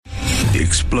The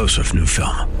explosive new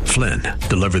film, Flynn,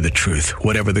 deliver the truth,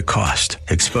 whatever the cost.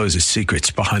 Exposes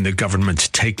secrets behind the government's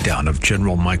takedown of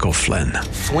General Michael Flynn.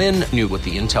 Flynn knew what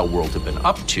the intel world had been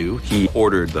up to. He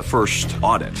ordered the first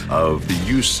audit of the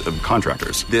use of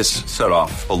contractors. This set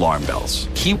off alarm bells.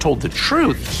 He told the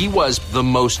truth. He was the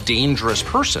most dangerous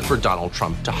person for Donald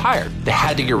Trump to hire. They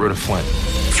had to get rid of Flynn.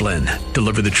 Flynn,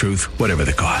 deliver the truth, whatever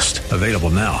the cost. Available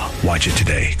now. Watch it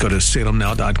today. Go to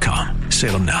salemnow.com.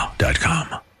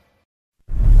 salemnow.com.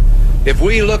 If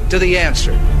we look to the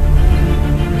answer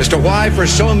as to why for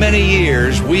so many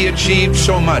years we achieved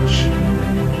so much,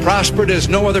 prospered as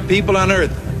no other people on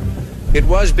earth, it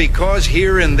was because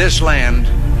here in this land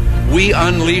we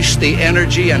unleashed the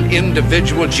energy and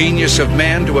individual genius of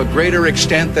man to a greater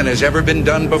extent than has ever been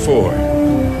done before.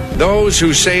 Those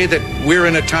who say that we're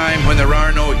in a time when there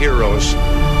are no heroes,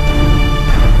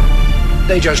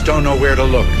 they just don't know where to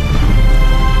look.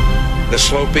 The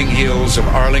sloping hills of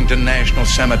Arlington National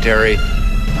Cemetery,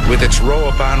 with its row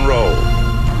upon row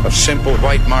of simple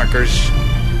white markers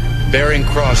bearing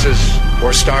crosses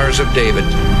or stars of David,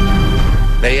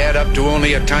 they add up to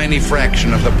only a tiny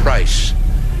fraction of the price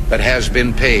that has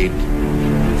been paid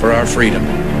for our freedom.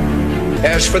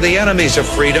 As for the enemies of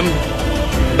freedom,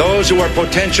 those who are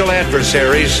potential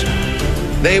adversaries,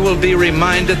 they will be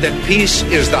reminded that peace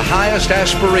is the highest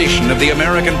aspiration of the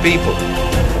American people.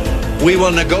 We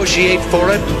will negotiate for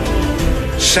it,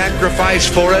 sacrifice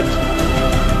for it.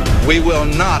 We will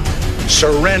not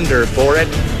surrender for it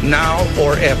now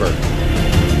or ever.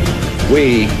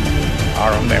 We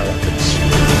are Americans.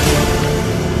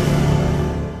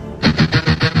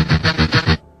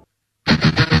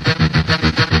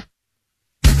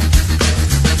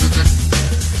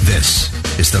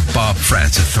 This is the Bob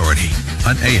Frantz Authority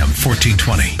on AM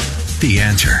 1420. The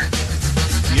Answer.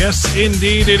 Yes,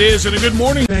 indeed it is. And a good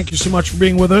morning. Thank you so much for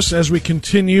being with us as we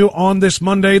continue on this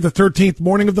Monday, the 13th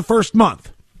morning of the first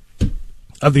month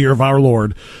of the year of our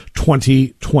Lord,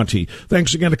 2020.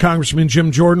 Thanks again to Congressman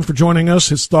Jim Jordan for joining us.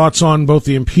 His thoughts on both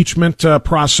the impeachment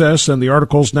process and the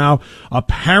articles now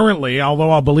apparently,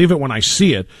 although I'll believe it when I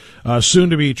see it,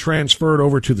 soon to be transferred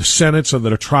over to the Senate so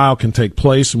that a trial can take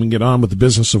place and we can get on with the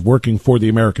business of working for the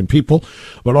American people.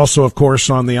 But also, of course,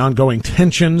 on the ongoing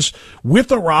tensions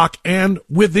with Iraq and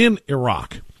within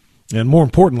Iraq. And more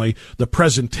importantly, the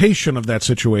presentation of that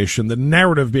situation, the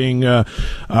narrative being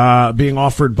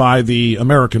offered by the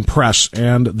American press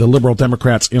and the liberal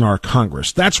Democrats in our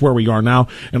Congress. That's where we are now,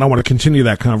 and I want to continue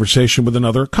that conversation with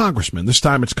another congressman. This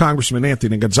time it's Congressman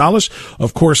Anthony Gonzalez.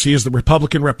 Of course, he is the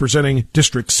Republican representing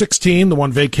District 16, the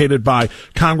one vacated by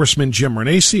Congressman Jim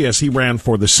Renacci as he ran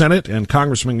for the Senate, and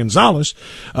Congressman Gonzalez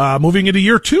moving into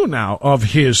year 2 now of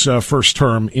his first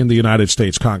term in the United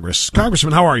States Congress.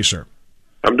 Congressman, how are you, sir?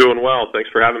 I'm doing well. Thanks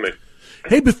for having me.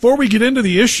 Hey, before we get into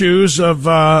the issues of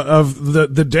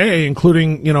the day,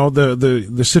 including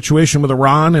the situation with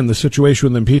Iran and the situation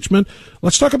with impeachment,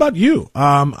 let's talk about you.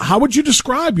 How would you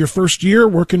describe your first year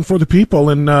working for the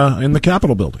people in the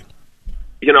Capitol building?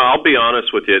 I'll be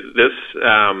honest with you. This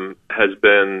has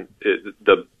been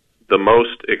the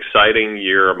most exciting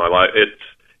year of my life.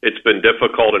 It's been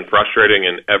difficult and frustrating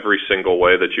in every single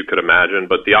way that you could imagine,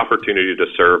 but the opportunity to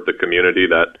serve the community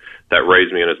that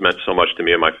raised me and has meant so much to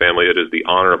me and my family, it is the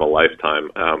honor of a lifetime.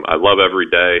 I love every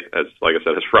day. Like I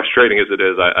said, as frustrating as it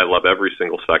is, I love every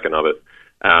single second of it.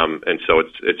 And so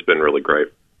it's been really great.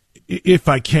 If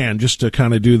I can, just to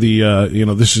kind of do the,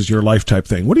 this is your life type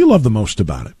thing. What do you love the most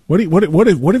about it?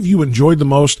 What have you enjoyed the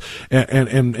most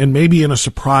and maybe in a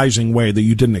surprising way that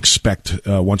you didn't expect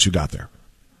once you got there?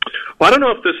 Well, I don't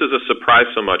know if this is a surprise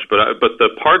so much, but the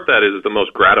part that is the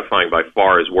most gratifying by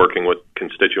far is working with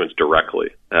constituents directly,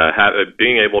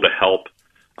 being able to help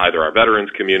either our veterans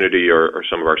community or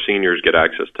some of our seniors get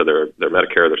access to their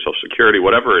Medicare, their Social Security,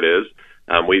 whatever it is.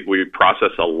 We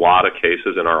process a lot of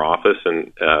cases in our office,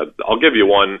 and I'll give you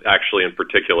one actually in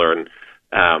particular, and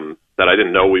that I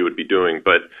didn't know we would be doing,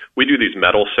 but we do these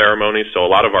medal ceremonies. So a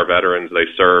lot of our veterans, they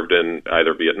served in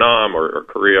either Vietnam or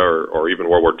Korea or even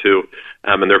World War II,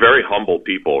 and they're very humble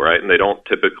people, right? And they don't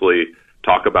typically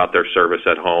talk about their service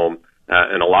at home.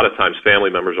 And a lot of times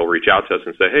family members will reach out to us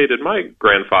and say, hey, did my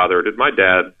grandfather, did my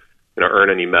dad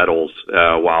earn any medals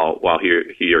while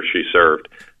he or she served?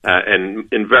 And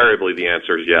invariably the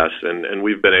answer is yes. And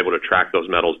we've been able to track those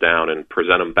medals down and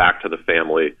present them back to the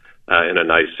family in a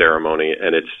nice ceremony,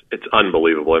 and it's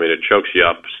unbelievable. I mean, it chokes you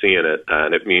up seeing it,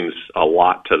 and it means a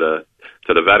lot to the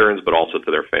veterans, but also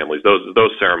to their families.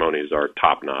 Those ceremonies are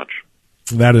top notch.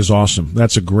 That is awesome.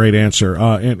 That's a great answer.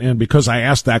 And because I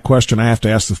asked that question, I have to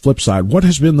ask the flip side. What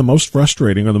has been the most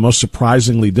frustrating or the most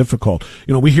surprisingly difficult?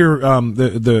 We hear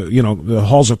the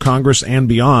halls of Congress and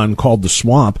beyond called the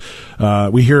swamp.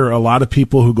 We hear a lot of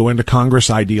people who go into Congress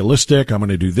idealistic. I'm going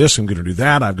to do this. I'm going to do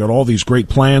that. I've got all these great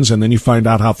plans. And then you find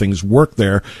out how things work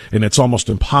there, and it's almost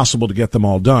impossible to get them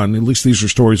all done. At least these are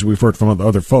stories we've heard from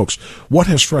other folks. What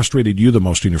has frustrated you the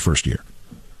most in your first year?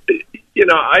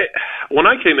 When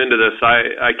I came into this,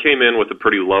 I came in with a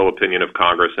pretty low opinion of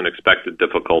Congress and expected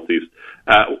difficulties.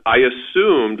 I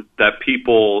assumed that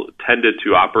people tended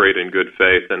to operate in good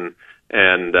faith and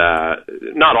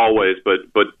not always,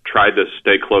 but tried to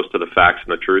stay close to the facts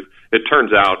and the truth. It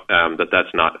turns out that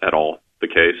that's not at all the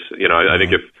case. I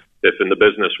think if in the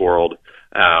business world,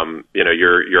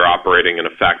 you're operating in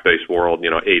a fact-based world,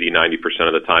 80-90%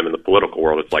 of the time. In the political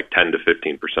world, it's like 10 to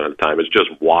 15% of the time. It's just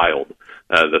wild.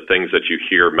 The things that you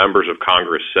hear members of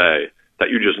Congress say that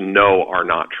you just know are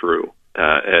not true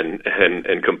and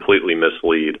completely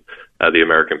mislead the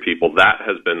American people. That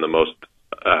has been the most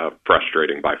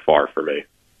frustrating by far for me.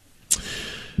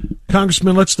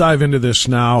 Congressman, let's dive into this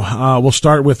now. We'll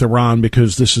start with Iran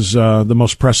because this is the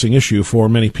most pressing issue for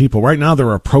many people. Right now, there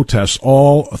are protests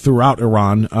all throughout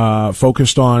Iran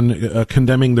focused on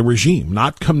condemning the regime,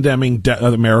 not condemning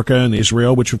America and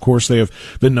Israel, which, of course, they have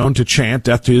been known to chant,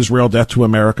 death to Israel, death to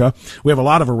America. We have a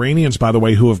lot of Iranians, by the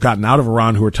way, who have gotten out of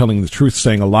Iran who are telling the truth,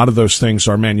 saying a lot of those things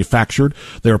are manufactured.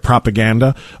 They're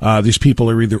propaganda. These people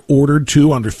are either ordered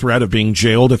to under threat of being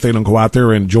jailed if they don't go out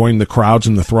there and join the crowds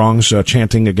and the throngs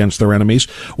chanting against their enemies,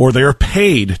 or they are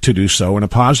paid to do so in a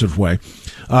positive way.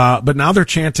 But now they're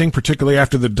chanting, particularly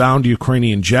after the downed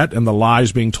Ukrainian jet and the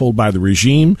lies being told by the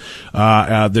regime,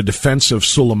 the defense of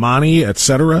Soleimani,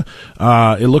 etc.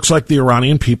 It looks like the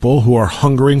Iranian people who are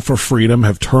hungering for freedom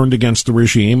have turned against the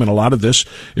regime, and a lot of this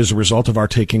is a result of our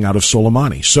taking out of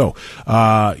Soleimani. So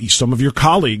some of your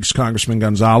colleagues, Congressman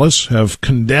Gonzalez, have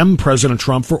condemned President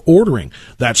Trump for ordering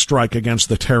that strike against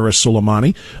the terrorist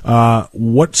Soleimani.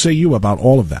 What say you about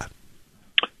all of that?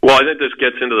 Well, I think this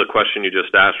gets into the question you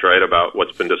just asked, right, about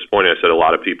what's been disappointing. I said a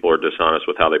lot of people are dishonest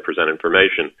with how they present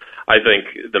information. I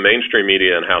think the mainstream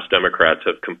media and House Democrats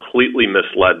have completely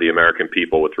misled the American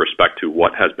people with respect to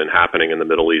what has been happening in the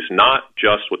Middle East, not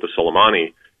just with the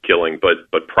Soleimani killing, but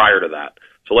prior to that.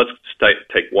 So let's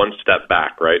take one step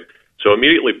back, right? So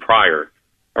immediately prior,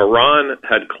 Iran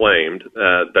had claimed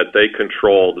that they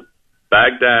controlled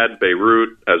Baghdad,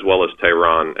 Beirut, as well as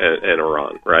Tehran and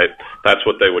Iran, right? That's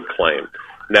what they would claim.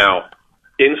 Now,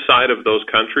 inside of those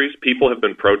countries, people have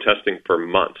been protesting for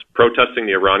months, protesting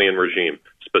the Iranian regime,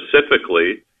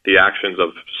 specifically the actions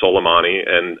of Soleimani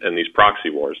and these proxy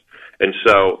wars. And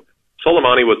so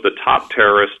Soleimani was the top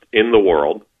terrorist in the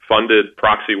world, funded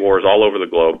proxy wars all over the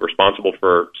globe, responsible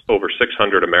for over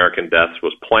 600 American deaths,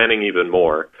 was planning even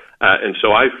more. And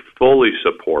so I fully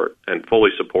support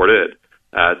it,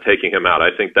 taking him out.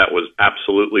 I think that was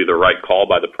absolutely the right call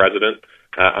by the president.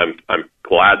 I'm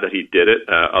glad that he did it.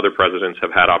 Other presidents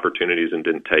have had opportunities and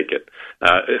didn't take it.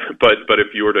 But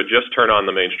if you were to just turn on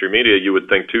the mainstream media, you would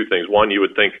think two things. One, you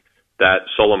would think that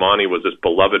Soleimani was this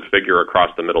beloved figure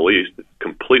across the Middle East. It's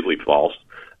completely false.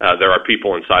 There are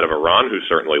people inside of Iran who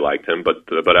certainly liked him, but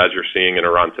as you're seeing in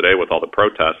Iran today with all the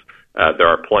protests,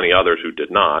 there are plenty others who did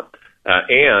not,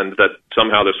 and that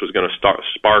somehow this was going to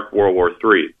spark World War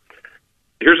III.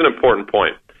 Here's an important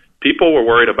point. People were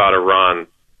worried about Iran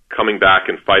coming back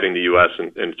and fighting the U.S.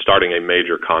 and starting a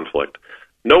major conflict.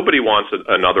 Nobody wants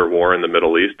another war in the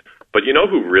Middle East, but you know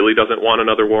who really doesn't want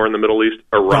another war in the Middle East?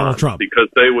 Iran. Donald Trump. Because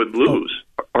they would lose.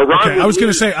 Iran okay, I was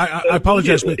going to say, I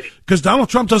apologize, because Donald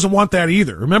Trump doesn't want that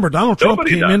either. Remember, Donald Trump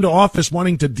came into office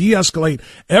wanting to de-escalate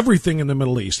everything in the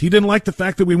Middle East. He didn't like the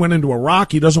fact that we went into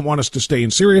Iraq. He doesn't want us to stay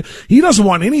in Syria. He doesn't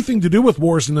want anything to do with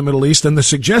wars in the Middle East, and the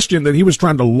suggestion that he was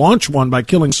trying to launch one by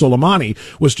killing Soleimani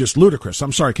was just ludicrous.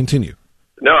 I'm sorry, continue.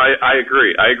 No, I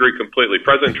agree. I agree completely.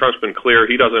 President Trump's been clear.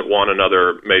 He doesn't want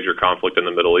another major conflict in the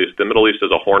Middle East. The Middle East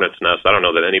is a hornet's nest. I don't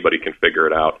know that anybody can figure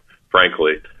it out,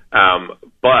 frankly.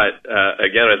 But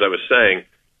again, as I was saying,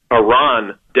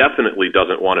 Iran definitely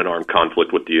doesn't want an armed conflict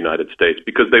with the United States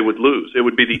because they would lose. It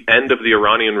would be the end of the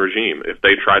Iranian regime if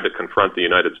they tried to confront the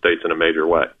United States in a major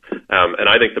way. And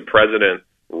I think the president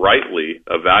rightly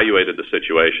evaluated the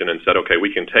situation and said, okay,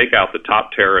 we can take out the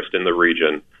top terrorist in the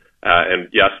region. And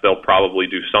yes, they'll probably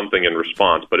do something in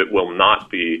response, but it will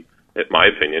not be, in my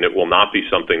opinion, it will not be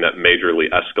something that majorly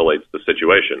escalates the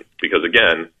situation because,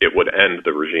 again, it would end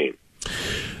the regime.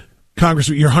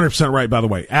 Congressman, you're 100% right, by the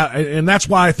way. And that's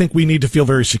why I think we need to feel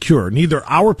very secure. Neither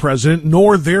our president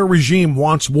nor their regime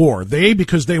wants war.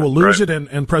 Because they will lose it,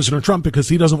 and President Trump, because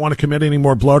he doesn't want to commit any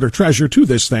more blood or treasure to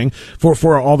this thing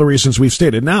for all the reasons we've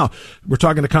stated. Now, we're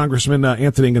talking to Congressman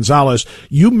Anthony Gonzalez.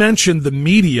 You mentioned the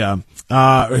media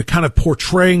kind of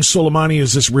portraying Soleimani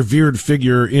as this revered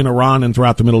figure in Iran and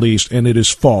throughout the Middle East, and it is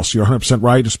false. You're 100%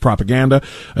 right. It's propaganda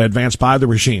advanced by the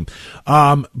regime.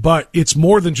 But it's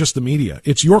more than just the media.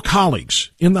 It's your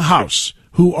colleagues in the House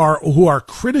who are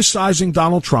criticizing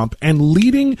Donald Trump and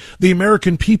leading the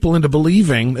American people into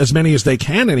believing, as many as they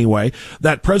can anyway,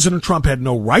 that President Trump had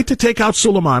no right to take out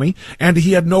Soleimani and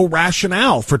he had no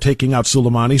rationale for taking out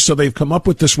Soleimani. So they've come up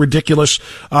with this ridiculous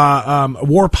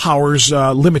War Powers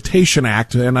Limitation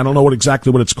Act, and I don't know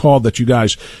exactly what it's called, that you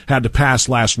guys had to pass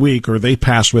last week, or they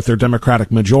passed with their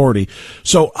Democratic majority.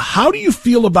 So how do you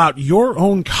feel about your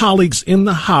own colleagues in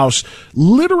the House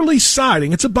literally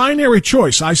siding? It's a binary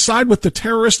choice. I side with the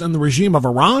terrorist and the regime of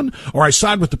Iran, or I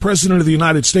side with the President of the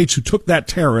United States who took that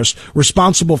terrorist,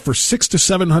 responsible for 600 to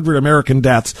 700 American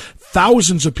deaths,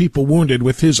 thousands of people wounded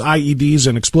with his IEDs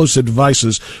and explosive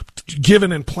devices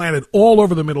given and planted all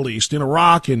over the Middle East, in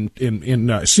Iraq, in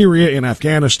Syria, in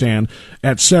Afghanistan,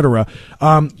 etc.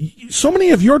 So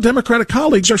many of your Democratic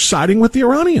colleagues are siding with the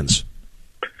Iranians.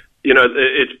 You know,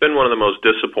 it's been one of the most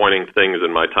disappointing things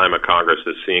in my time at Congress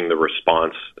is seeing the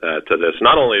response to this.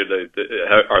 Not only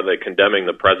are they condemning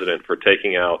the president for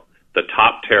taking out the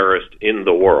top terrorist in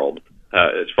the world.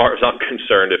 As far as I'm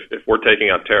concerned, if we're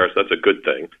taking out terrorists, that's a good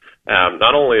thing.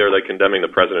 Not only are they condemning the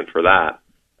president for that,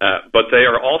 but they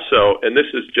are also, and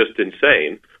this is just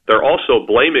insane, they're also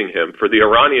blaming him for the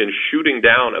Iranians shooting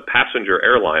down a passenger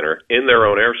airliner in their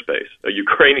own airspace, a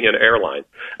Ukrainian airline.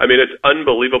 I mean, it's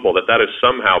unbelievable that is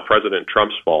somehow President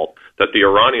Trump's fault, that the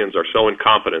Iranians are so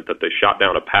incompetent that they shot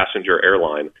down a passenger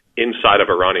airline inside of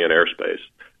Iranian airspace.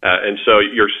 And so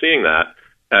you're seeing that,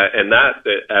 and that,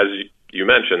 as you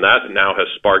mentioned, that now has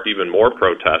sparked even more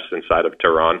protests inside of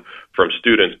Tehran from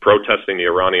students protesting the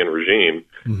Iranian regime.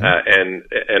 Mm-hmm.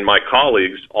 And my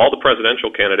colleagues, all the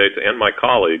presidential candidates and my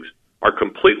colleagues, are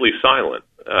completely silent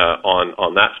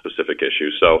on that specific issue.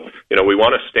 So, you know, we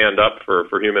want to stand up for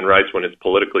human rights when it's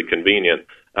politically convenient,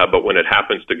 but when it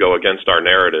happens to go against our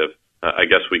narrative, I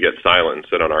guess we get silent and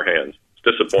sit on our hands.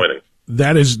 It's disappointing.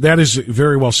 That is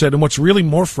very well said. And what's really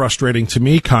more frustrating to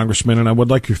me, Congressman, and I would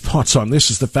like your thoughts on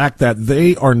this, is the fact that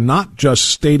they are not just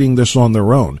stating this on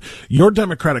their own. Your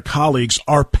Democratic colleagues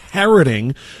are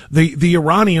parroting the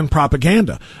Iranian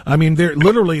propaganda. I mean, they're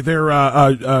Javad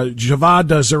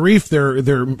Zarif,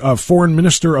 their foreign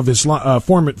minister of Islam,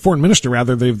 foreign minister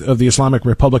of the Islamic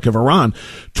Republic of Iran,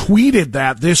 tweeted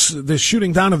that this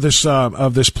shooting down of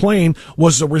this plane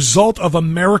was a result of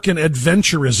American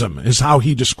adventurism, is how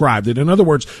he described it. In other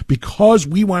words, because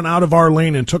we went out of our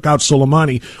lane and took out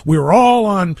Soleimani, we were all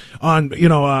on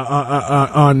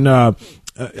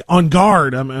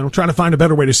guard. I'm trying to find a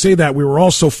better way to say that. We were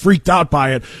all so freaked out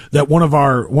by it that one of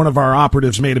our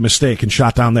operatives made a mistake and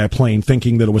shot down that plane,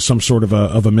 thinking that it was some sort of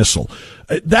a missile.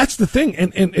 That's the thing,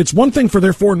 and it's one thing for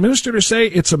their foreign minister to say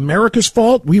it's America's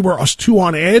fault. We were us too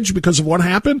on edge because of what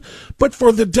happened, but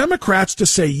for the Democrats to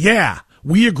say, yeah,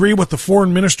 we agree with the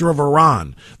foreign minister of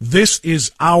Iran, this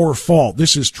is our fault,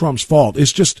 this is Trump's fault,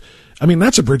 it's just, I mean,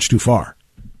 that's a bridge too far.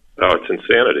 Oh, it's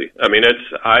insanity. I mean,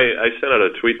 I sent out a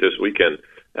tweet this weekend.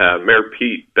 Mayor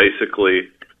Pete basically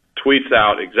tweets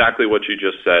out exactly what you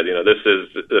just said. You know, this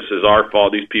is our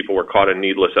fault. These people were caught in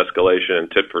needless escalation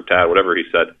and tit for tat, whatever he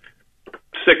said.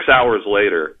 6 hours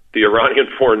later, the Iranian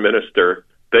foreign minister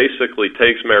basically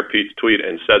takes Mayor Pete's tweet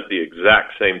and says the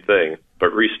exact same thing, but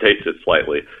restates it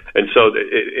slightly. And so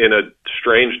in a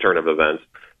strange turn of events,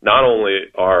 not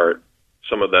only are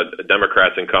some of the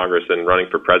Democrats in Congress and running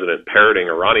for president parroting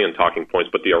Iranian talking points,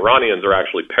 but the Iranians are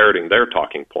actually parroting their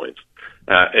talking points.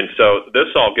 And so this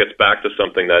all gets back to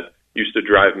something that used to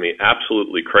drive me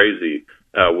absolutely crazy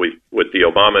with the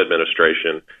Obama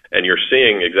administration. And you're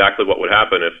seeing exactly what would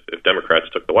happen if Democrats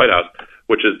took the White House,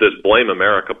 which is this blame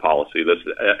America policy. This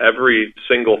every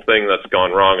single thing that's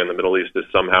gone wrong in the Middle East is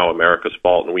somehow America's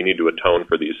fault, and we need to atone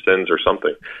for these sins or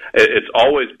something. It's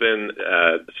always been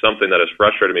something that has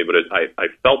frustrated me, but I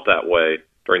felt that way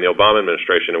during the Obama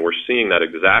administration, and we're seeing that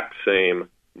exact same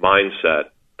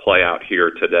mindset play out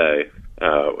here today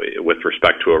with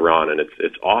respect to Iran, and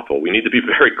it's awful. We need to be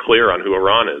very clear on who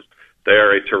Iran is. They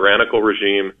are a tyrannical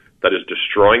regime that is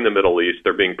destroying the Middle East.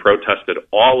 They're being protested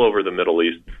all over the Middle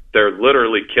East. They're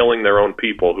literally killing their own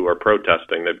people who are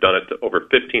protesting. They've done it to over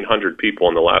 1,500 people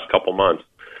in the last couple months.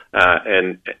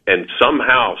 And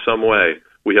somehow, some way,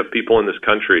 we have people in this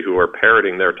country who are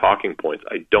parroting their talking points.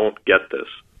 I don't get this.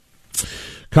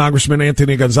 Congressman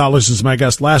Anthony Gonzalez is my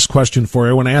guest. Last question for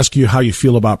you. I want to ask you how you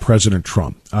feel about President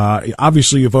Trump.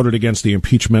 Obviously, you voted against the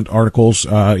impeachment articles.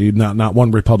 Not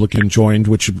one Republican joined,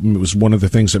 which was one of the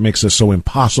things that makes this so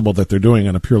impossible that they're doing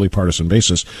on a purely partisan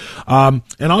basis. And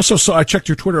also, so I checked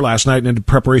your Twitter last night in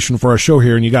preparation for our show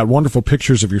here, and you got wonderful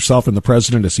pictures of yourself and the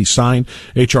president as he signed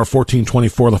H.R.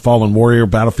 1424, the Fallen Warrior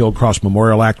Battlefield Cross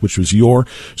Memorial Act, which was your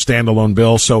standalone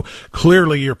bill. So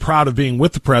clearly, you're proud of being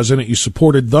with the president. You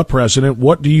supported the president.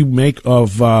 What do you make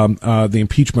of the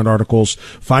impeachment articles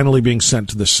finally being sent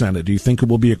to the Senate? Do you think it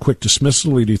will be a quick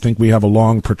dismissal, or do you think we have a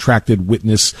long, protracted,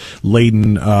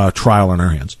 witness-laden trial on our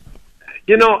hands?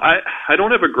 You know, I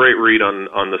don't have a great read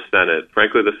on the Senate.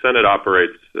 Frankly, the Senate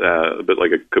operates a bit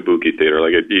like a kabuki theater.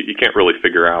 Like you can't really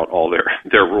figure out all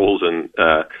their rules and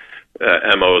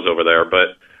MOs over there.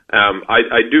 But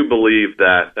I do believe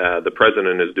that the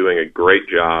president is doing a great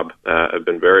job. I've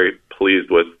been very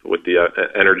pleased with the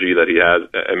energy that he has.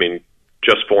 I mean,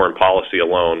 just foreign policy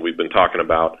alone, we've been talking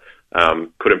about.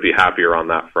 Couldn't be happier on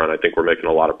that front. I think we're making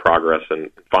a lot of progress and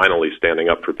finally standing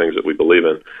up for things that we believe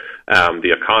in.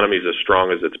 The economy is as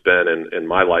strong as it's been in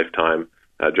my lifetime.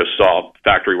 Just saw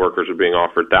factory workers are being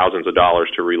offered thousands of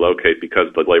dollars to relocate because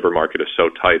the labor market is so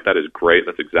tight. That is great.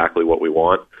 That's exactly what we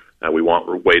want. We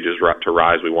want wages to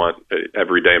rise. We want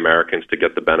everyday Americans to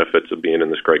get the benefits of being in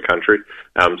this great country.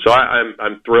 So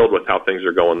I'm thrilled with how things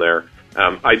are going there.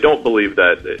 I don't believe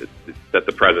that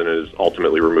the president is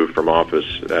ultimately removed from office.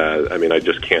 I mean, I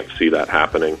just can't see that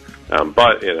happening.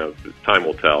 But, you know, time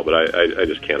will tell. But I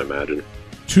just can't imagine.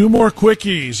 Two more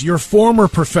quickies. Your former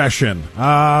profession.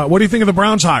 What do you think of the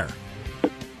Browns hire?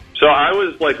 So I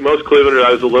was like most Clevelanders.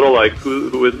 I was a little like,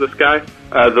 who is this guy?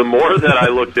 The more that I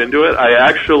looked into it, I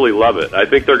actually love it. I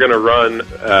think they're going to run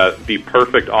the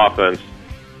perfect offense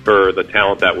for the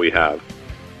talent that we have.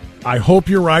 I hope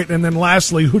you're right. And then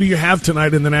lastly, who do you have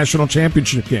tonight in the national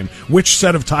championship game? Which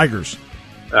set of Tigers?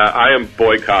 I am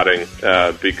boycotting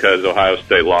because Ohio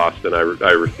State lost, and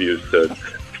I refuse to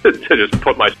just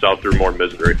put myself through more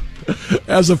misery.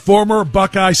 As a former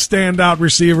Buckeye standout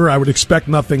receiver, I would expect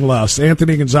nothing less.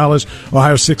 Anthony Gonzalez,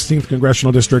 Ohio 16th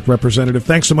Congressional District Representative.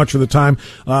 Thanks so much for the time.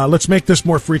 Let's make this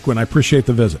more frequent. I appreciate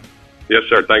the visit. Yes,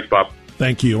 sir. Thanks, Bob.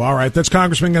 Thank you. All right, that's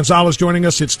Congressman Gonzalez joining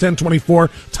us. It's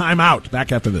 10:24. Time out.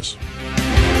 Back after this.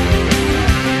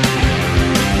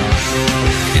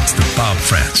 It's the Bob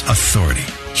Frantz Authority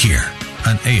here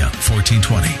on AM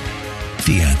 1420.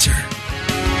 The Answer.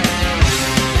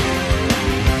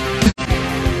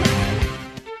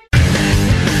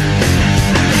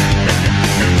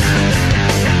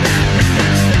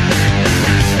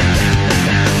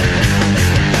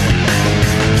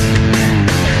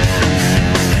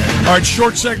 All right,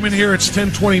 short segment here. It's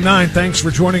 10:29. Thanks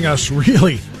for joining us.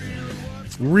 Really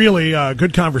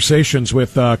good conversations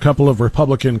with a couple of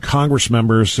Republican Congress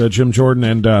members, Jim Jordan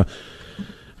and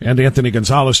Anthony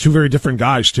Gonzalez, two very different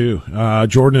guys, too.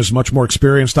 Jordan is much more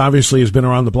experienced, obviously. He's been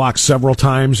around the block several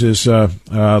times, is the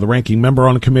ranking member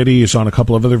on a committee. He's on a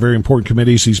couple of other very important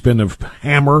committees. He's been a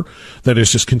hammer that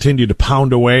has just continued to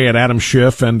pound away at Adam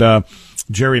Schiff and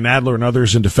Jerry Nadler and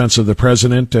others in defense of the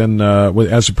president, and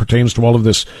as it pertains to all of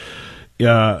this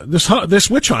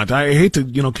witch hunt. I hate to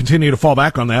continue to fall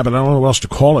back on that, but I don't know what else to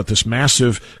call it. This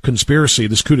massive conspiracy,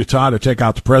 this coup d'etat to take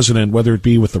out the president, whether it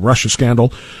be with the Russia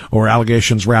scandal or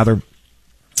allegations rather,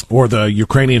 or the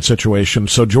Ukrainian situation.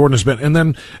 So Jordan has been, and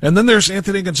then there's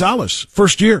Anthony Gonzalez,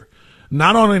 first year.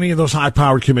 Not on any of those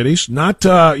high-powered committees, not,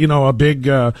 a big,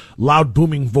 loud,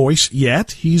 booming voice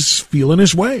yet. He's feeling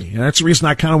his way. And that's the reason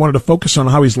I kind of wanted to focus on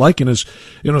how he's liking his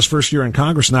first year in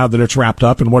Congress now that it's wrapped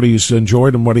up and what he's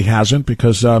enjoyed and what he hasn't,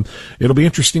 because, it'll be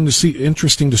interesting to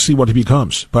see what he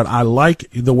becomes. But I like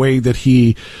the way that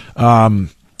he,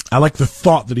 I like the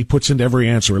thought that he puts into every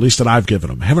answer, at least that I've given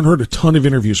him. I haven't heard a ton of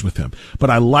interviews with him, but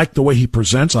I like the way he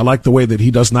presents. I like the way that he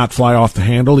does not fly off the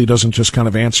handle. He doesn't just kind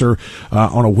of answer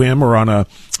on a whim or on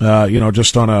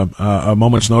just on a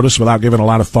moment's notice without giving a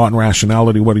lot of thought and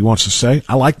rationality what he wants to say.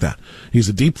 I like that. He's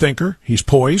a deep thinker. He's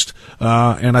poised,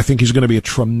 and I think he's going to be a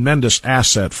tremendous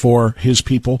asset for his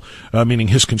people, meaning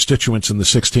his constituents in the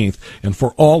 16th, and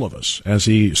for all of us as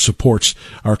he supports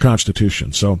our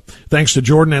Constitution. So thanks to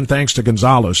Jordan and thanks to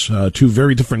Gonzalez. Two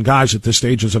very different guys at this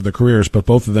stages of their careers, but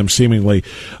both of them seemingly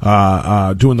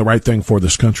doing the right thing for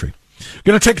this country.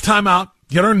 Going to take a time out,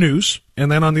 get our news,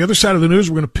 and then on the other side of the news,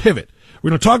 we're going to pivot.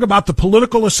 We're going to talk about the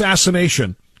political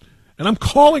assassination, and I'm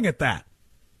calling it that,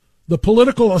 the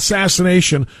political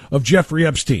assassination of Jeffrey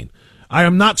Epstein. I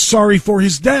am not sorry for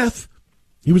his death.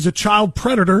 He was a child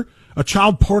predator, a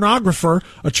child pornographer,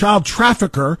 a child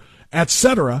trafficker,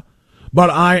 etc., but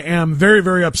I am very,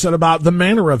 very upset about the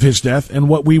manner of his death and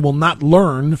what we will not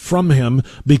learn from him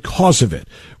because of it.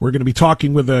 We're going to be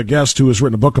talking with a guest who has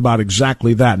written a book about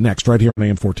exactly that next, right here on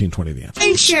AM 1420 The Answer.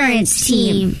 Insurance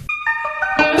Team.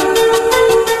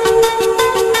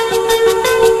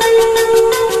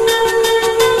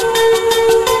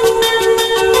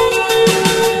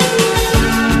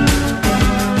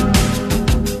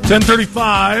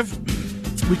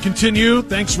 .35. We continue.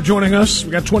 Thanks for joining us.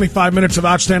 We got 25 minutes of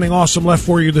outstanding awesome left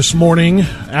for you this morning.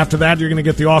 After that, you're going to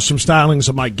get the awesome stylings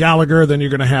of Mike Gallagher. Then you're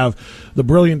going to have the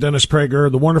brilliant Dennis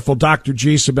Prager, the wonderful Dr.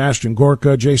 G, Sebastian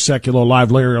Gorka, Jay Sekulow, live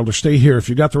Larry Elder. Stay here. If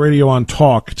you got the radio on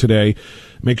talk today,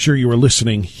 make sure you are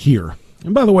listening here.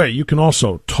 And by the way, you can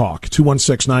also talk.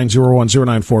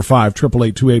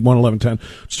 216-901-0945, 888-281-1110.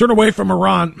 Let's turn away from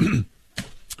Iran.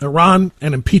 Iran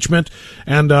and impeachment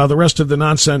and the rest of the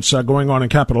nonsense going on in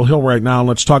Capitol Hill right now.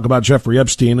 Let's talk about Jeffrey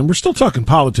Epstein. And we're still talking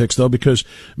politics, though, because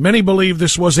many believe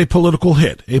this was a political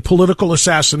hit, a political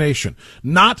assassination,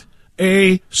 not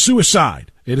a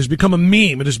suicide. It has become a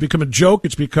meme. It has become a joke.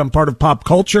 It's become part of pop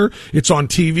culture. It's on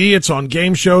TV. It's on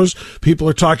game shows. People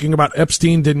are talking about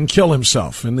Epstein didn't kill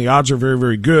himself, and the odds are very,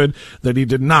 very good that he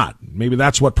did not. Maybe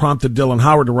that's what prompted Dylan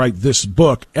Howard to write this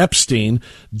book, Epstein,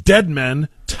 Dead Men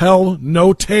Tell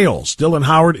No Tales. Dylan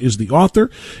Howard is the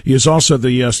author. He is also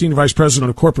the Senior Vice President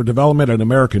of Corporate Development at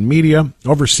American Media,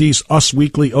 oversees Us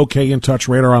Weekly, OK In Touch,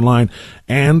 Radar Online,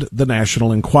 and the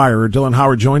National Enquirer. Dylan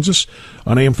Howard joins us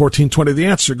on AM 1420 The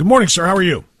Answer. Good morning, sir. How are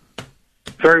you?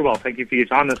 Very well. Thank you for your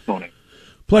time this morning.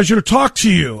 Pleasure to talk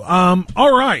to you.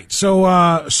 All right.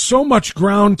 So much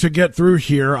ground to get through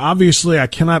here. Obviously, I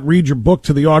cannot read your book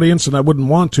to the audience, and I wouldn't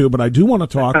want to, but I do want to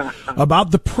talk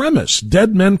about the premise.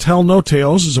 Dead Men Tell No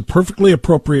Tales is a perfectly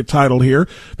appropriate title here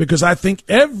because I think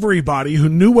everybody who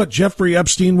knew what Jeffrey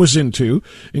Epstein was into,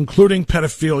 including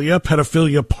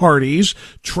pedophilia parties,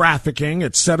 trafficking,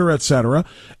 et cetera,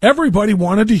 everybody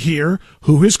wanted to hear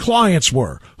who his clients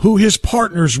were, who his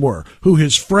partners were, who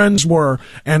his friends were,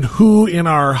 and who in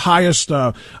our highest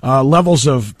levels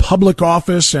of public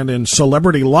office and in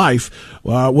celebrity life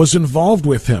was involved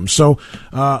with him. So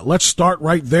let's start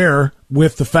right there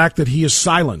with the fact that he is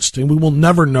silenced, and we will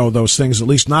never know those things, at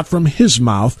least not from his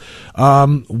mouth.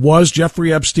 Was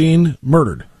Jeffrey Epstein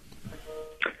murdered?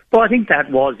 Well, I think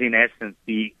that was, in essence,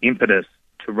 the impetus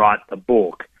to write the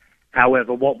book.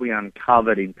 However, what we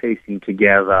uncovered in piecing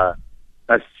together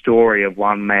a story of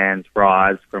one man's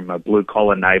rise from a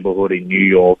blue-collar neighborhood in New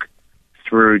York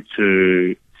through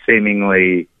to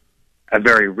seemingly a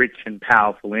very rich and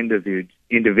powerful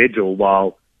individual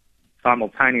while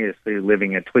simultaneously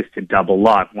living a twisted double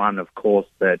life, one, of course,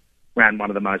 that ran one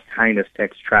of the most heinous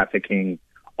sex trafficking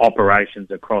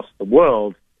operations across the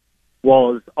world,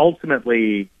 was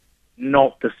ultimately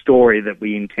not the story that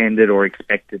we intended or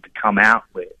expected to come out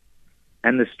with.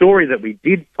 And the story that we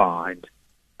did find,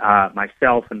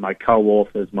 myself and my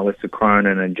co-authors, Melissa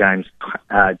Cronin and James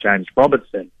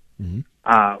Robertson,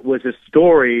 was a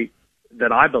story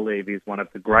that I believe is one of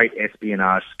the great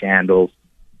espionage scandals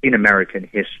in American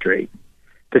history.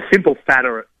 The simple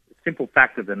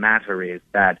fact of the matter is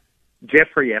that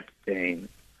Jeffrey Epstein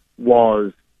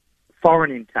was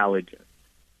foreign intelligence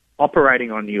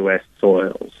operating on U.S.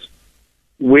 soils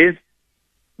with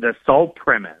the sole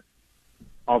premise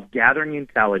of gathering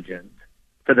intelligence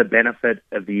for the benefit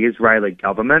of the Israeli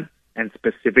government and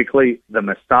specifically the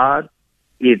Mossad,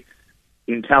 its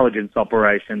intelligence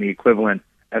operation, the equivalent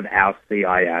of our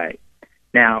CIA.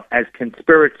 Now, as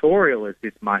conspiratorial as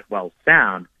this might well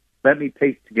sound, let me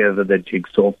piece together the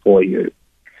jigsaw for you.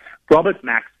 Robert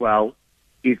Maxwell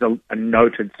is a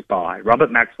noted spy.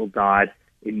 Robert Maxwell died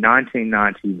in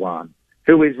 1991.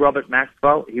 Who is Robert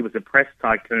Maxwell? He was a press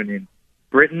tycoon in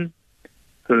Britain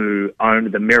who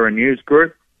owned the Mirror News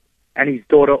Group, and his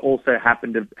daughter also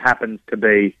happens to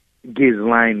be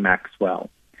Ghislaine Maxwell.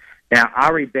 Now,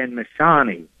 Ari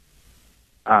Ben-Mashani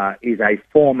is a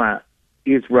former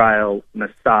Israel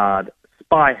Mossad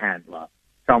spy handler,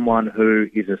 someone who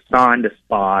is assigned a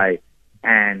spy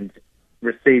and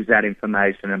receives that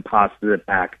information and passes it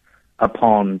back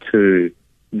upon to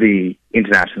the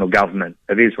international government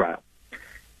of Israel.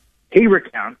 He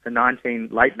recounts the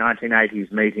late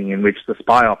 1980s meeting in which the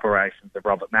spy operations of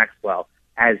Robert Maxwell,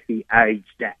 as he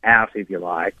aged out, if you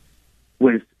like,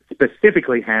 was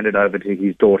specifically handed over to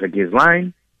his daughter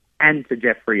Ghislaine and to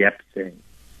Jeffrey Epstein.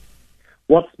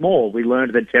 What's more, we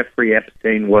learned that Jeffrey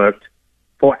Epstein worked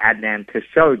for Adnan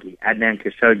Khashoggi. Adnan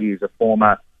Khashoggi is a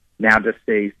former, now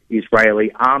deceased,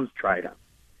 Israeli arms trader.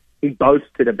 He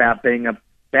boasted about being a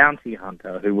bounty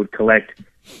hunter who would collect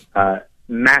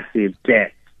massive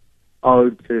debts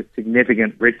owed to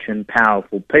significant rich and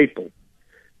powerful people.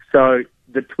 So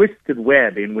the twisted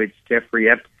web in which Jeffrey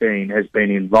Epstein has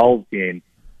been involved in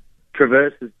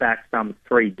traverses back some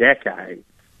 3 decades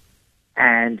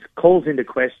and calls into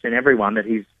question everyone that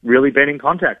he's really been in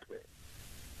contact with.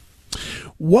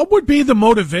 What would be the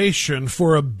motivation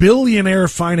for a billionaire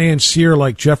financier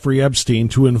like Jeffrey Epstein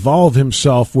to involve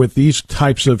himself with these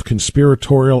types of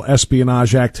conspiratorial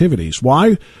espionage activities?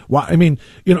 Why? I mean,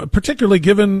 particularly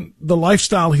given the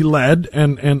lifestyle he led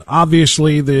and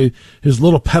obviously his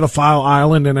little pedophile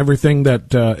island and everything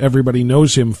that everybody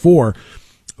knows him for.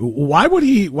 Why would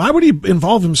he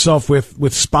involve himself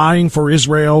with spying for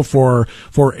Israel, for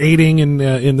aiding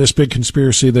in this big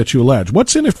conspiracy that you allege?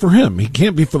 What's in it for him? He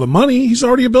can't be for the money. He's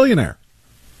already a billionaire.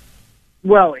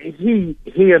 Well, he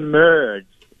emerged.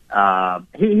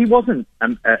 He wasn't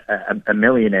a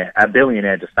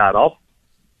billionaire to start off.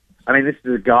 I mean, this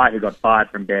is a guy who got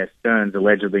fired from Bear Stearns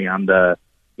allegedly under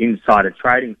insider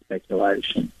trading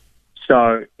speculation.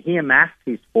 So he amassed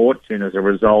his fortune as a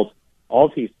result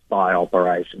of his spy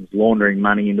operations, laundering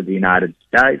money into the United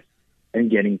States and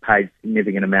getting paid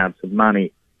significant amounts of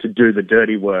money to do the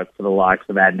dirty work for the likes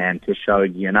of Adnan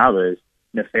Khashoggi and others,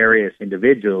 nefarious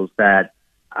individuals that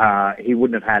he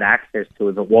wouldn't have had access to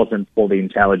if it wasn't for the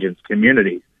intelligence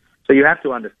community. So you have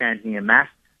to understand he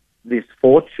amassed this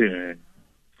fortune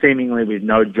seemingly with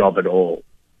no job at all.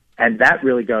 And that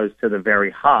really goes to the very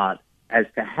heart as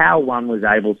to how one was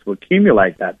able to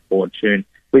accumulate that fortune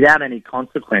without any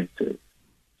consequences.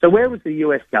 So where was the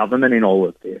U.S. government in all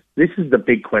of this? This is the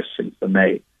big question for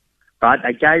me, right?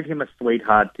 They gave him a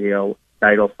sweetheart deal,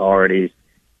 state authorities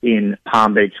in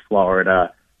Palm Beach,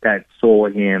 Florida, that saw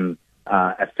him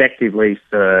effectively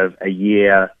serve a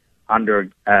year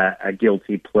under a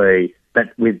guilty plea,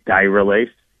 but with day release,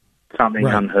 something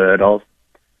unheard of.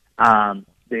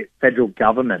 The federal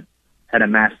government had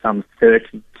amassed some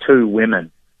 32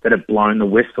 women that had blown the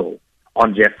whistle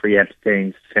on Jeffrey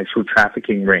Epstein's sexual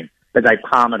trafficking ring, but they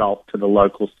palm it off to the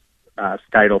local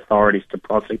state authorities to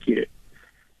prosecute.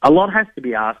 A lot has to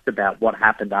be asked about what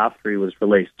happened after he was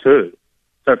released too.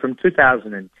 So from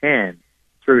 2010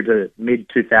 through to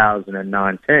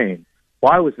mid-2019,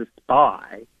 why was a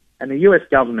spy, and the US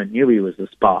government knew he was a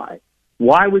spy,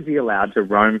 why was he allowed to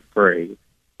roam free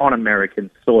on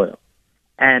American soil?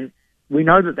 And we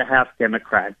know that the House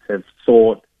Democrats have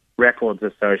sought records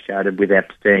associated with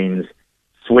Epstein's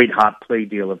sweetheart plea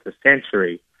deal of the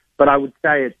century. But I would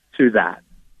say it to that.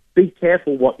 Be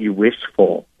careful what you wish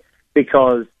for,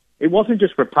 because it wasn't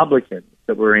just Republicans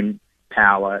that were in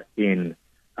power in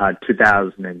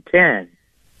 2010.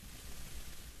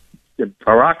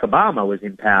 Barack Obama was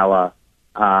in power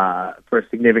for a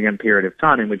significant period of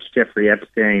time in which Jeffrey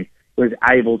Epstein was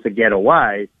able to get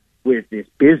away with this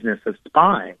business of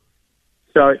spying.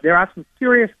 So there are some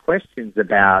serious questions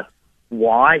about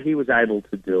why he was able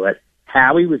to do it,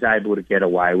 how he was able to get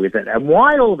away with it, and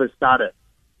why all of a sudden,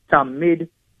 some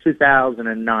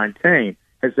mid-2019,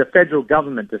 has the federal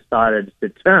government decided to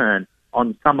turn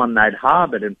on someone they'd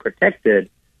harbored and protected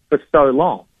for so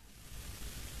long.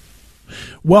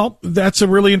 Well, that's a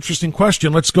really interesting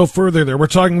question. Let's go further there. We're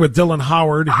talking with Dylan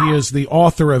Howard. He is the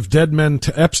author of Dead Men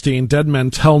to Epstein, Dead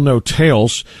Men Tell No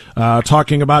Tales,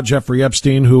 talking about Jeffrey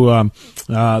Epstein, who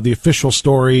the official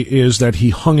story is that he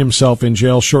hung himself in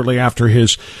jail shortly after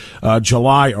his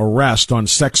July arrest on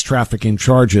sex trafficking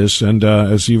charges. And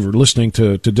as you were listening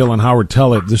to Dylan Howard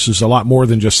tell it, this is a lot more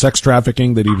than just sex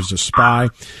trafficking, that he was a spy.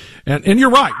 And you're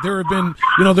right. There have been,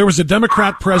 there was a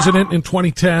Democrat president in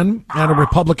 2010 and a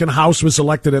Republican House was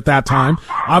elected at that time.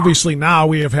 Obviously now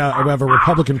we have a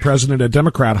Republican president, a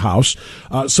Democrat House.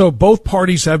 So both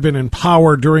parties have been in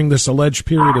power during this alleged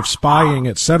period of spying,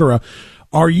 etc.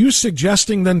 Are you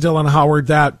suggesting then, Dylan Howard,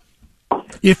 that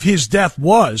if his death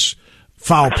was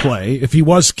foul play, if he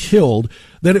was killed,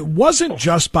 that it wasn't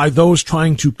just by those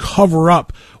trying to cover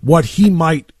up what he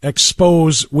might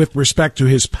expose with respect to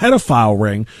his pedophile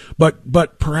ring,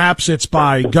 but perhaps it's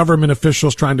by government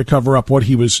officials trying to cover up what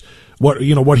he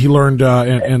learned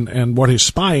and what his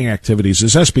spying activities,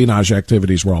 his espionage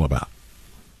activities were all about?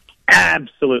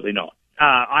 Absolutely not.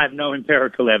 I have no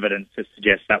empirical evidence to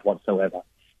suggest that whatsoever.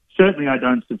 Certainly I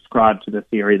don't subscribe to the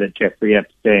theory that Jeffrey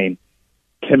Epstein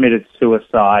committed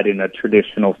suicide in a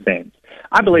traditional sense.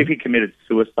 I believe he committed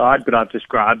suicide, but I've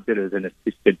described it as an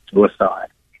assisted suicide.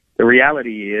 The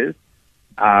reality is,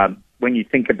 when you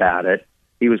think about it,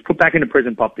 he was put back into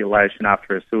prison population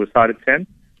after a suicide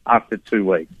attempt after 2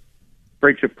 weeks.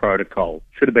 Breach of protocol.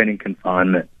 Should have been in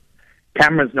confinement.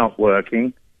 Cameras not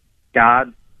working.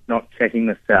 Guards not checking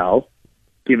the cell.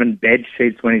 Given bed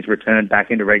sheets when he's returned back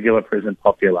into regular prison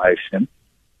population.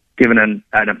 Given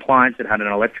an appliance that had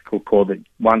an electrical cord that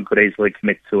one could easily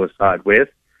commit suicide with.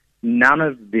 None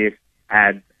of this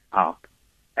adds up,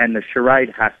 and the charade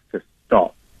has to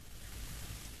stop.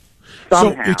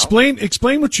 Somehow, so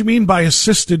explain what you mean by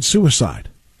assisted suicide.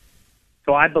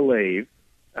 So I believe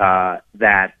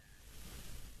that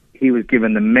he was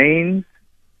given the means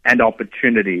and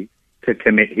opportunity to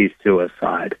commit his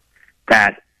suicide,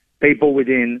 that people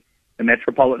within the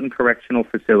Metropolitan Correctional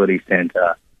Facility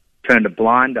Centre turned a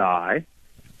blind eye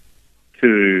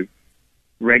to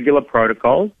regular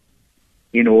protocols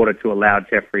in order to allow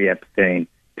Jeffrey Epstein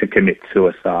to commit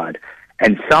suicide.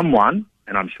 And someone,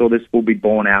 and I'm sure this will be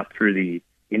borne out through the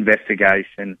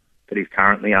investigation that is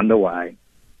currently underway,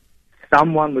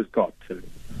 someone was got to.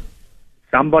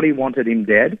 Somebody wanted him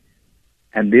dead,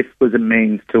 and this was a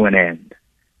means to an end.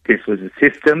 This was a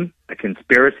system, a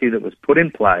conspiracy that was put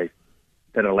in place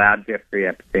that allowed Jeffrey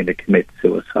Epstein to commit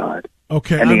suicide.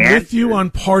 Okay, I'm with you on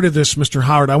part of this, Mr.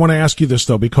 Howard. I want to ask you this,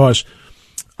 though, because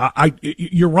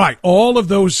you're right. All of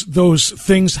those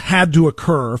things had to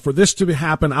occur for this to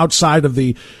happen outside of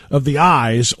the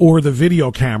eyes or the video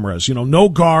cameras. You know, no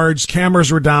guards,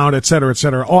 cameras were down, et cetera, et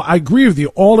cetera. I agree with you.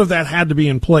 All of that had to be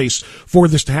in place for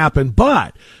this to happen.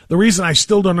 But the reason I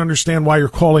still don't understand why you're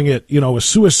calling it, you know, a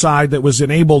suicide that was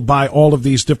enabled by all of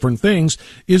these different things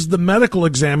is the medical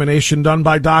examination done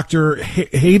by Dr.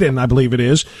 Hayden, I believe it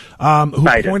is, who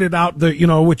pointed out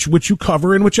which you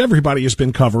cover and which everybody has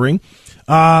been covering.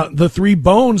 The 3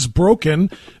 bones broken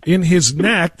in his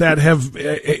neck that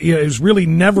is really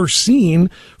never seen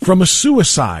from a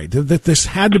suicide. That this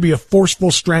had to be a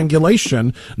forceful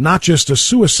strangulation, not just a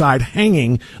suicide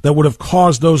hanging that would have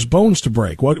caused those bones to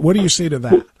break. What do you say to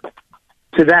that?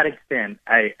 To that extent,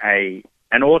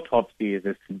 an autopsy is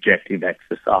a subjective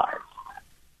exercise.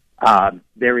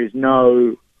 There is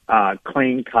no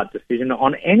clean-cut decision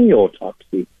on any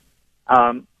autopsy.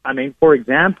 I mean, for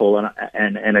example,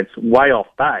 and it's way off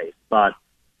base, but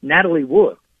Natalie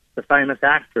Wood, the famous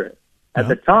actress, at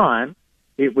the time,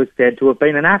 it was said to have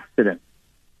been an accident.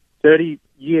 30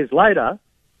 years later,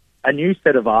 a new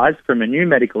set of eyes from a new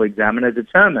medical examiner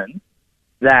determined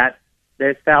that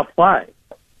there's foul play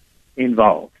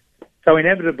involved. So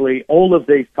inevitably, all of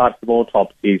these types of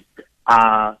autopsies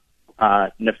are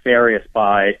are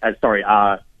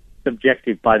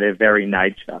subjective by their very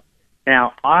nature.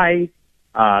 Now, I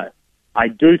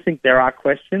do think there are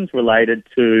questions related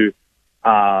to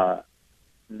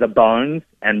the bones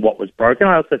and what was broken.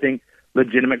 I also think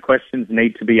legitimate questions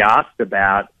need to be asked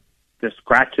about the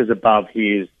scratches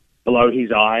below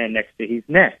his eye and next to his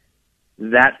neck.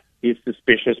 That is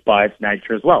suspicious by its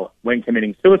nature as well. When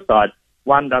committing suicide,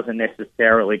 one doesn't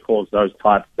necessarily cause those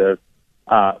types of,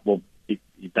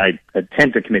 they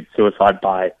tend to commit suicide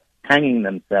by hanging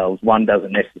themselves. One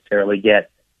doesn't necessarily get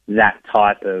that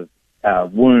type of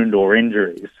wound or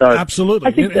injury. So absolutely.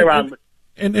 I think there are...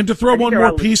 And to throw one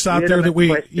more piece out there that we...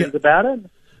 questions about it.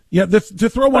 Yeah, to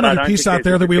throw one other piece out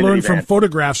there that we learned from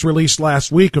photographs released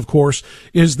last week, of course,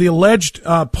 is the alleged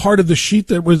part of the sheet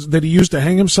that he used to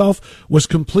hang himself was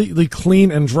completely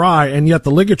clean and dry, and yet the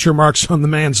ligature marks on the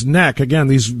man's neck, again,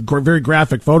 these very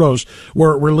graphic photos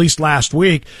were released last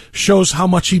week, shows how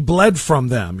much he bled from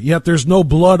them. Yet there's no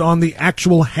blood on the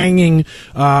actual hanging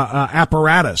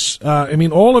apparatus. I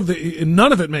mean,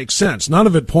 none of it makes sense. None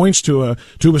of it points to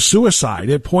a suicide.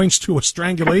 It points to a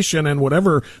strangulation, and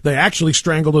whatever they actually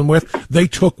strangled him with, they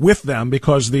took with them,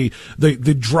 because the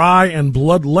dry and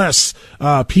bloodless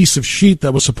piece of sheet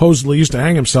that was supposedly used to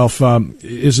hang himself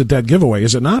is a dead giveaway,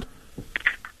 is it not?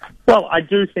 Well, I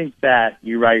do think that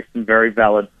you raise some very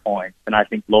valid points, and I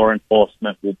think law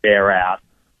enforcement will bear out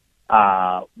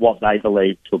what they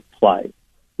believe took place.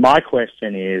 My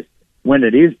question is, when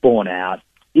it is borne out,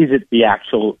 is it the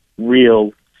actual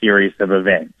real series of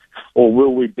events, or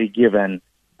will we be given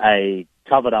a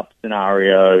covered-up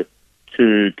scenario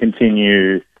to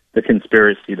continue the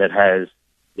conspiracy that has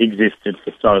existed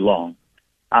for so long?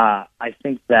 I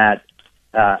think that,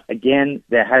 again,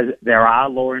 there are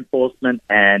law enforcement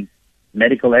and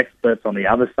medical experts on the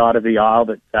other side of the aisle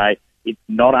that say it's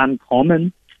not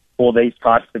uncommon for these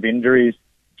types of injuries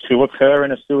to occur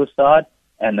in a suicide,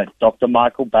 and that Dr.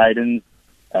 Michael Baden's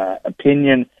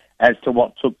opinion as to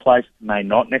what took place may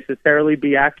not necessarily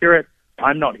be accurate.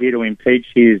 I'm not here to impeach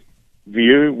his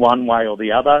view one way or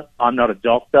the other. I'm not a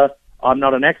doctor. I'm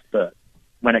not an expert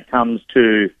when it comes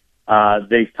to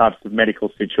these types of medical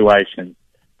situations.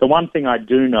 The one thing I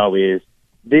do know is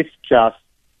this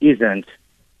doesn't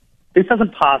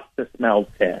pass the smell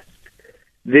test.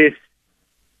 This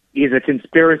is a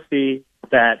conspiracy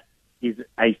that is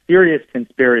a serious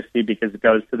conspiracy because it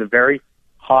goes to the very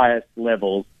highest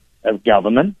levels of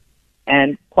government.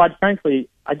 And quite frankly,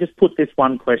 I just put this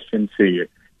one question to you.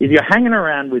 If you're hanging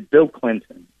around with Bill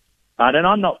Clinton, right? And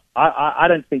I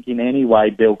don't think in any way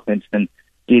Bill Clinton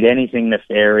did anything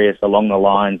nefarious along the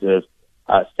lines of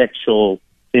sexual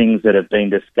things that have been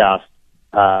discussed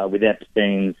with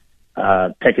Epstein's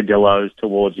peccadillos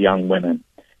towards young women.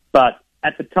 But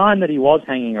at the time that he was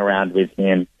hanging around with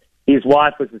him, his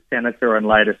wife was a senator and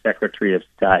later Secretary of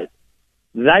State.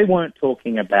 They weren't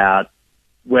talking about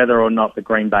whether or not the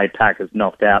Green Bay Packers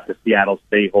knocked out the Seattle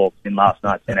Seahawks in last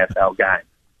night's NFL game.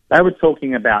 They were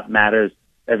talking about matters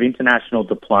of international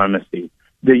diplomacy,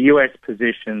 the U.S.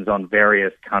 positions on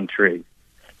various countries.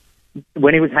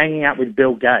 When he was hanging out with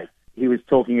Bill Gates, he was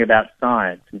talking about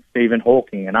science and Stephen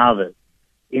Hawking and others.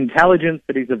 Intelligence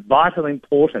that is of vital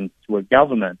importance to a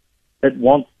government that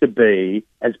wants to be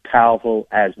as powerful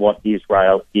as what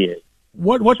Israel is.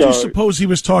 What do you suppose he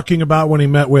was talking about when he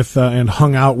met with and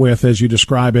hung out with, as you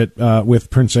describe it, with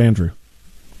Prince Andrew?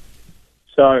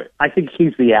 So I think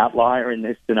he's the outlier in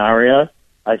this scenario.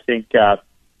 I think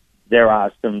there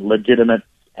are some legitimate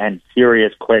and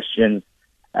serious questions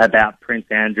about Prince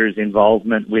Andrew's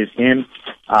involvement with him,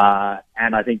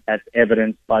 and I think that's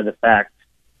evidenced by the fact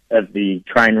of the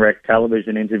train wreck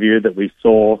television interview that we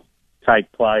saw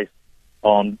take place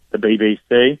on the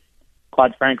BBC.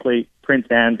 Quite frankly, Prince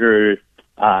Andrew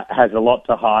has a lot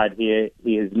to hide here.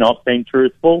 He has not been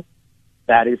truthful,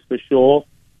 that is for sure.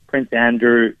 Prince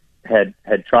Andrew had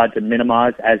tried to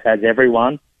minimize, as has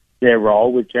everyone, their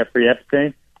role with Jeffrey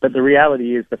Epstein, but the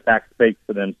reality is the facts speak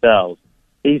for themselves.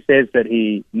 He says that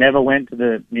he never went to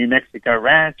the New Mexico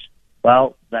ranch.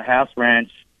 Well, the house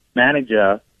ranch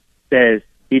manager says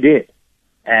he did,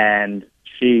 and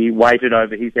she waited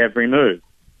over his every move.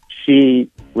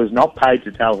 She was not paid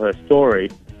to tell her story,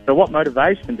 so what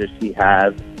motivation does she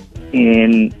have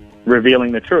in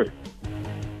revealing the truth?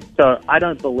 So I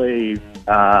don't believe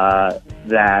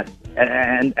that,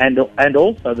 and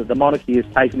also that the monarchy has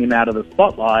taken him out of the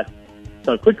spotlight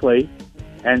so quickly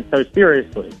and so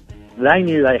seriously. They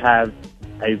knew they have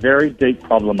a very deep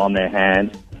problem on their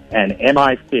hands, and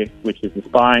MI6, which is the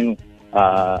spying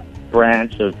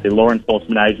branch of the law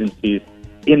enforcement agencies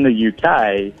in the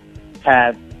UK,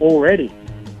 have already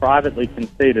privately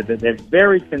conceded that they're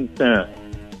very concerned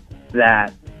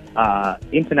that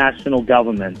international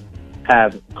governments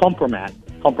have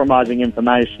compromising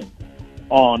information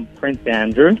on Prince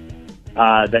Andrew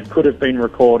that could have been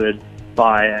recorded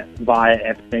via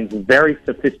Epstein's very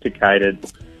sophisticated,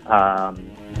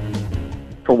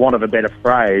 for want of a better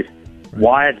phrase,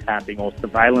 wiretapping or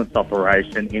surveillance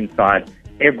operation inside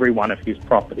every one of his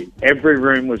properties. Every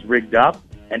room was rigged up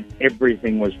and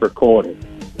everything was recorded.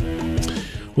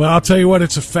 Well, I'll tell you what,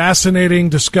 it's a fascinating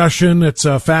discussion. It's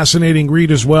a fascinating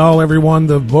read as well, everyone.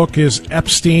 The book is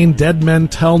Epstein, Dead Men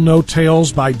Tell No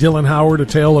Tales by Dylan Howard, a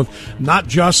tale of not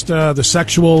just the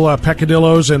sexual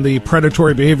peccadillos and the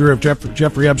predatory behavior of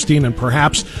Jeffrey Epstein and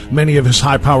perhaps many of his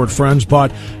high-powered friends,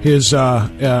 but his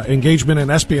engagement in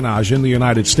espionage in the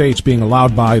United States being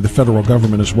allowed by the federal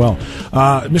government as well.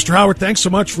 Mr. Howard, thanks so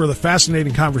much for the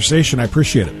fascinating conversation. I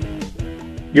appreciate it.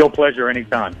 Your pleasure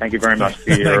anytime. Thank you very much.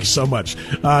 Thanks so much.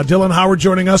 Dylan Howard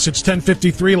joining us. It's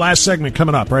 10:53. Last segment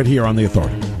coming up right here on The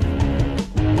Authority.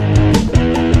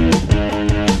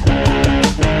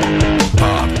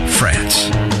 Bob France,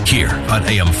 here on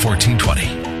AM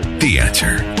 1420. The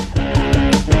Answer.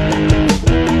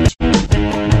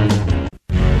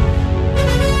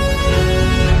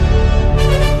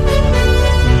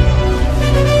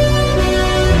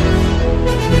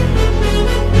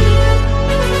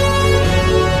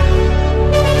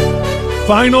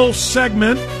 Final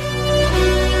segment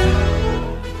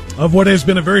of what has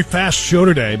been a very fast show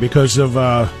today because of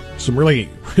some really,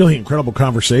 really incredible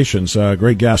conversations.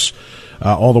 Great guests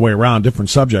all the way around, different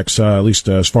subjects, at least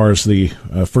as far as the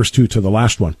first two to the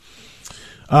last one.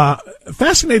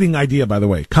 Fascinating idea, by the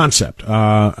way, concept.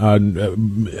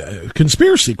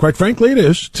 Conspiracy, quite frankly, it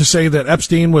is, to say that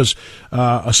Epstein was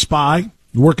a spy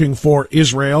working for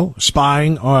Israel,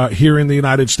 spying here in the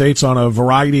United States on a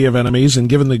variety of enemies, and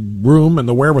given the room and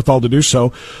the wherewithal to do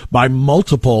so by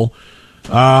multiple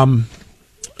party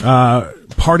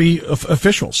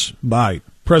officials, by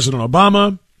President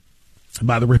Obama,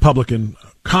 by the Republican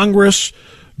Congress,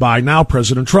 by now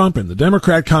President Trump and the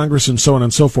Democrat Congress, and so on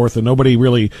and so forth, and nobody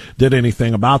really did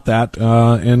anything about that.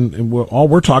 And all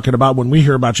we're talking about when we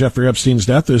hear about Jeffrey Epstein's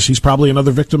death is he's probably another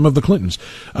victim of the Clintons.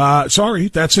 Sorry,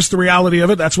 that's just the reality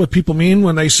of it. That's what people mean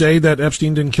when they say that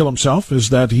Epstein didn't kill himself, is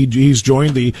that he's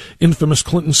joined the infamous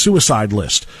Clinton suicide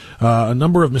list. A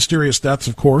number of mysterious deaths,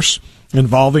 of course,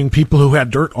 involving people who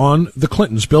had dirt on the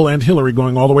Clintons, Bill and Hillary,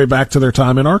 going all the way back to their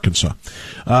time in Arkansas.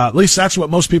 At least that's what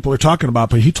most people are talking about,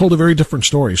 but he told a very different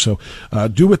story. So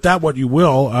do with that what you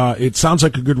will. It sounds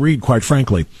like a good read, quite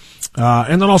frankly.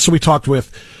 And then also we talked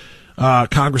with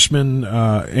Congressman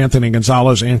Anthony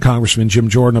Gonzalez and Congressman Jim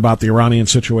Jordan about the Iranian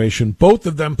situation, both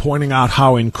of them pointing out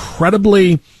how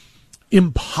incredibly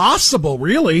impossible,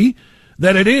 really,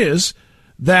 that it is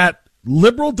that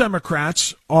liberal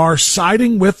Democrats are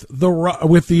siding with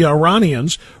the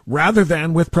Iranians rather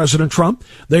than with President Trump.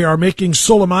 They are making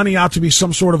Soleimani out to be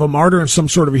some sort of a martyr and some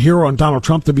sort of a hero, and Donald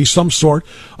Trump to be some sort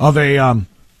of an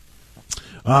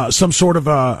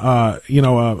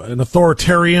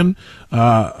authoritarian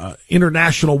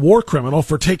international war criminal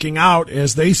for taking out,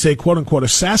 as they say, quote unquote,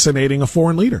 assassinating a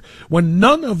foreign leader. When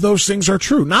none of those things are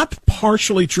true, not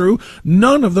partially true,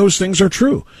 none of those things are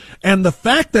true. And the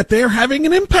fact that they're having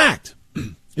an impact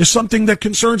is something that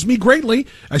concerns me greatly.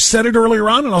 I said it earlier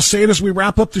on, and I'll say it as we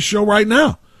wrap up the show right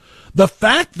now. The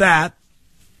fact that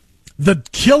the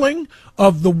killing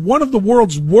of one of the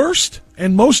world's worst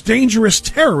and most dangerous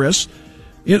terrorists,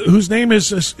 whose name was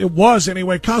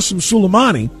Qasem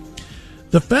Soleimani,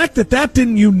 the fact that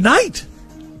didn't unite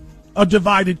a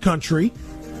divided country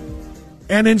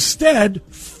and instead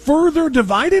further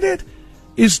divided it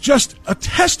is just a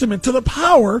testament to the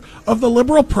power of the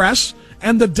liberal press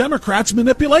and the Democrats'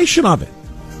 manipulation of it.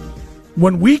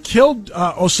 When we killed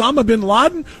Osama bin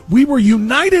Laden, we were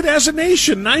united as a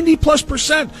nation.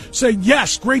 90+% said,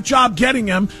 yes, great job getting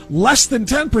him. Less than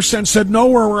 10% said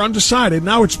no or were undecided.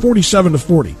 Now it's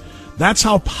 47-40. That's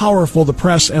how powerful the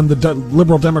press and the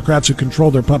liberal Democrats who control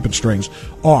their puppet strings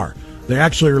are. They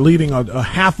actually are leading a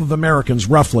half of Americans,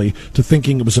 roughly, to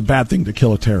thinking it was a bad thing to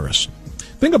kill a terrorist.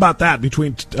 Think about that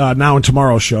between now and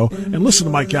tomorrow's show, and listen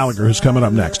to Mike Gallagher, who's coming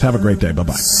up next. Have a great day.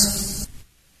 Bye-bye.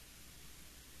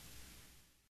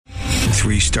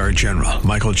 3-star General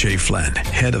Michael J. Flynn,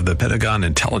 head of the Pentagon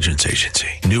Intelligence Agency,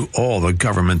 knew all the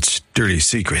government's dirty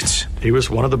secrets. He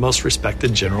was one of the most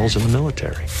respected generals in the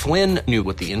military. Flynn knew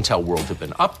what the intel world had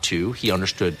been up to. He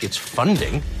understood its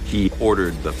funding. He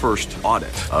ordered the first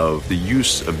audit of the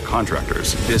use of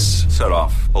contractors. This set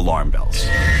off alarm bells.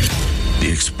 The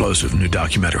explosive new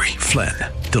documentary, Flynn,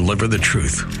 Deliver the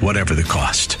Truth, Whatever the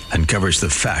Cost, uncovers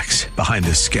the facts behind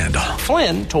this scandal.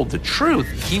 Flynn told the truth.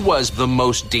 He was the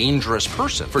most dangerous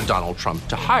person for Donald Trump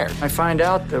to hire. I find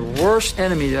out the worst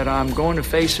enemy that I'm going to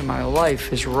face in my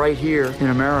life is right here in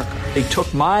America. They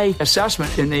took my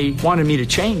assessment and they wanted me to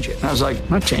change it. And I was like, I'm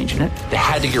not changing it. They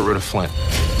had to get rid of Flynn.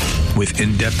 With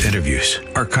in-depth interviews,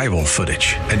 archival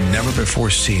footage, and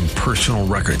never-before-seen personal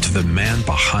records of the man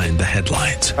behind the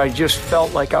headlines. I just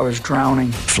felt like I was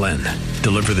drowning. Flynn,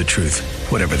 Deliver the Truth,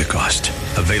 Whatever the Cost.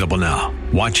 Available now.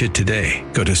 Watch it today.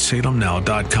 Go to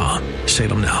salemnow.com.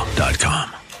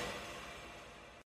 salemnow.com.